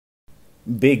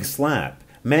Big slap.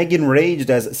 Meghan raged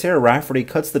as Sarah Rafferty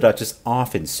cuts the Duchess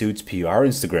off in Suits PR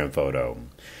Instagram photo.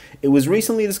 It was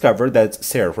recently discovered that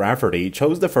Sarah Rafferty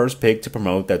chose the first pick to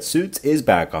promote that Suits is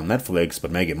back on Netflix,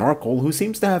 but Meghan Markle, who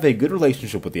seems to have a good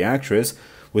relationship with the actress,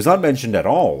 was not mentioned at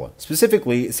all.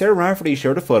 Specifically, Sarah Rafferty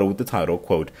shared a photo with the title,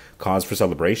 quote, "Cause for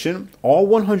celebration? All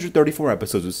 134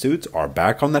 episodes of Suits are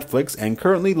back on Netflix and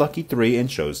currently lucky 3 in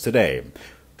shows today."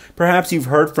 Perhaps you've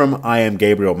heard from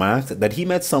iamgabrielmacht that he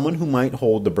met someone who might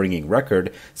hold the bringing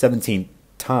record 17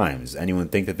 times. Anyone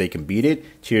think that they can beat it?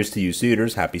 Cheers to you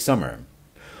suitors, happy summer.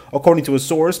 According to a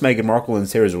source, Meghan Markle and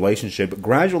Sarah's relationship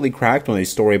gradually cracked when a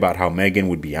story about how Meghan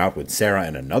would be out with Sarah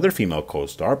and another female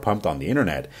co-star pumped on the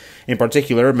internet. In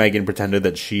particular, Meghan pretended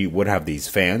that she would have these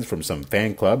fans from some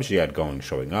fan club she had going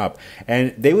showing up,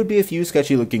 and they would be a few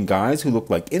sketchy-looking guys who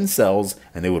looked like incels,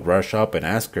 and they would rush up and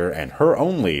ask her, and her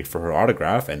only, for her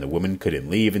autograph, and the woman couldn't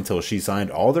leave until she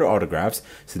signed all their autographs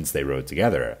since they rode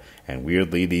together. And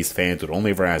weirdly, these fans would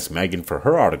only ever ask Meghan for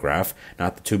her autograph,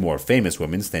 not the two more famous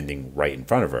women standing right in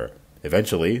front of her.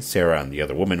 Eventually, Sarah and the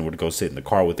other woman would go sit in the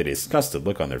car with a disgusted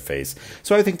look on their face,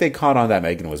 so I think they caught on that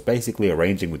Meghan was basically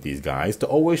arranging with these guys to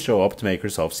always show up to make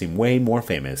herself seem way more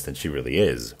famous than she really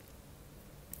is.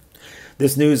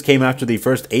 This news came after the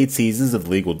first 8 seasons of the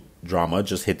legal drama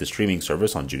just hit the streaming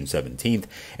service on June 17th,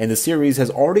 and the series has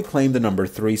already claimed the number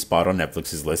 3 spot on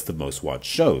Netflix's list of most watched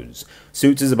shows.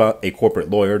 Suits is about a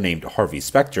corporate lawyer named Harvey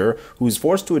Specter, who is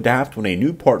forced to adapt when a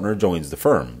new partner joins the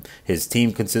firm. His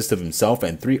team consists of himself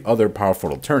and 3 other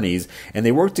powerful attorneys, and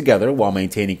they work together while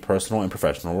maintaining personal and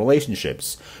professional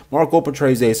relationships. Markle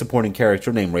portrays a supporting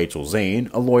character named Rachel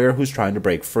Zane, a lawyer who's trying to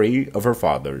break free of her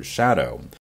father's shadow.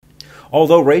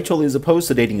 Although Rachel is opposed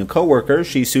to dating a coworker,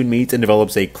 she soon meets and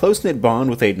develops a close-knit bond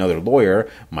with another lawyer,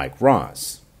 Mike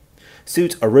Ross.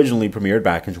 Suits originally premiered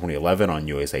back in 2011 on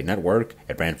USA Network.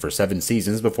 It ran for 7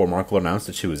 seasons before Markle announced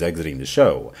that she was exiting the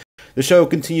show. The show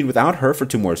continued without her for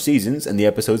 2 more seasons, and the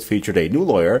episodes featured a new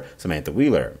lawyer, Samantha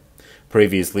Wheeler.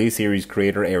 Previously, series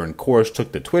creator Aaron Korsh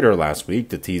took to Twitter last week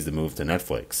to tease the move to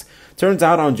Netflix. Turns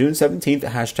out on June 17th,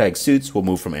 hashtag Suits will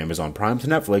move from Amazon Prime to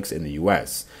Netflix in the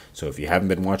US. So if you haven't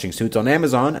been watching Suits on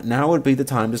Amazon, now would be the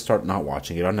time to start not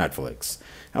watching it on Netflix.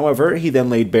 However, he then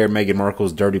laid bare Meghan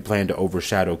Markle's dirty plan to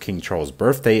overshadow King Charles'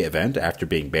 birthday event after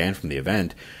being banned from the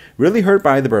event. Really hurt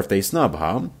by the birthday snub,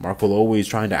 huh? Markle always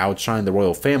trying to outshine the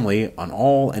royal family on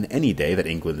all and any day that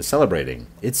England is celebrating.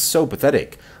 It's so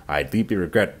pathetic. I deeply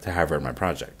regret to have her in my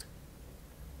project.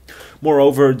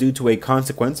 Moreover, due to a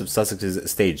consequence of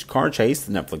Sussex's staged car chase,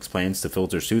 Netflix plans to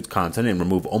filter Suits content and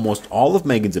remove almost all of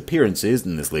Meghan's appearances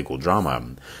in this legal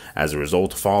drama. As a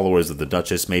result, followers of the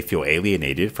Duchess may feel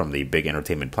alienated from the big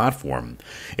entertainment platform.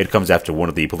 It comes after one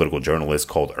of the political journalists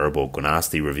called Erbil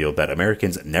Gunasti revealed that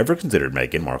Americans never considered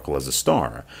Meghan Markle as a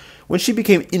star. When she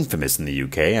became infamous in the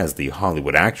UK as the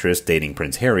Hollywood actress dating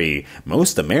Prince Harry,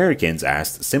 most Americans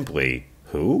asked simply,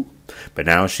 "Who?" But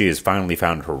now she has finally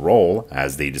found her role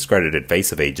as the discredited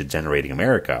face of a degenerating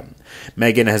America.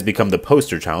 Meghan has become the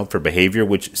poster child for behavior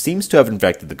which seems to have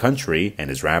infected the country and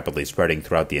is rapidly spreading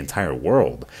throughout the entire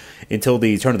world. Until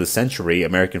the turn of the century,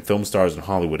 American film stars and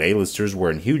Hollywood A-listers were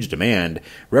in huge demand,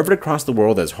 revered across the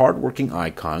world as hard-working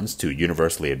icons to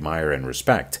universally admire and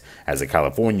respect. As a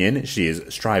Californian, she is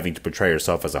striving to portray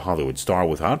herself as a Hollywood star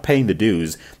without paying the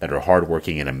dues that her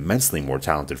hard-working and immensely more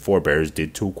talented forebears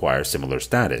did to acquire similar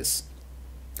status.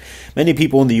 Many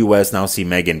people in the U.S. now see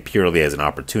Meghan purely as an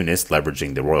opportunist,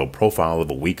 leveraging the royal profile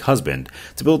of a weak husband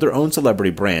to build their own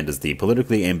celebrity brand as the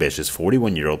politically ambitious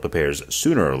 41-year-old prepares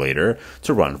sooner or later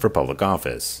to run for public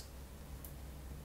office.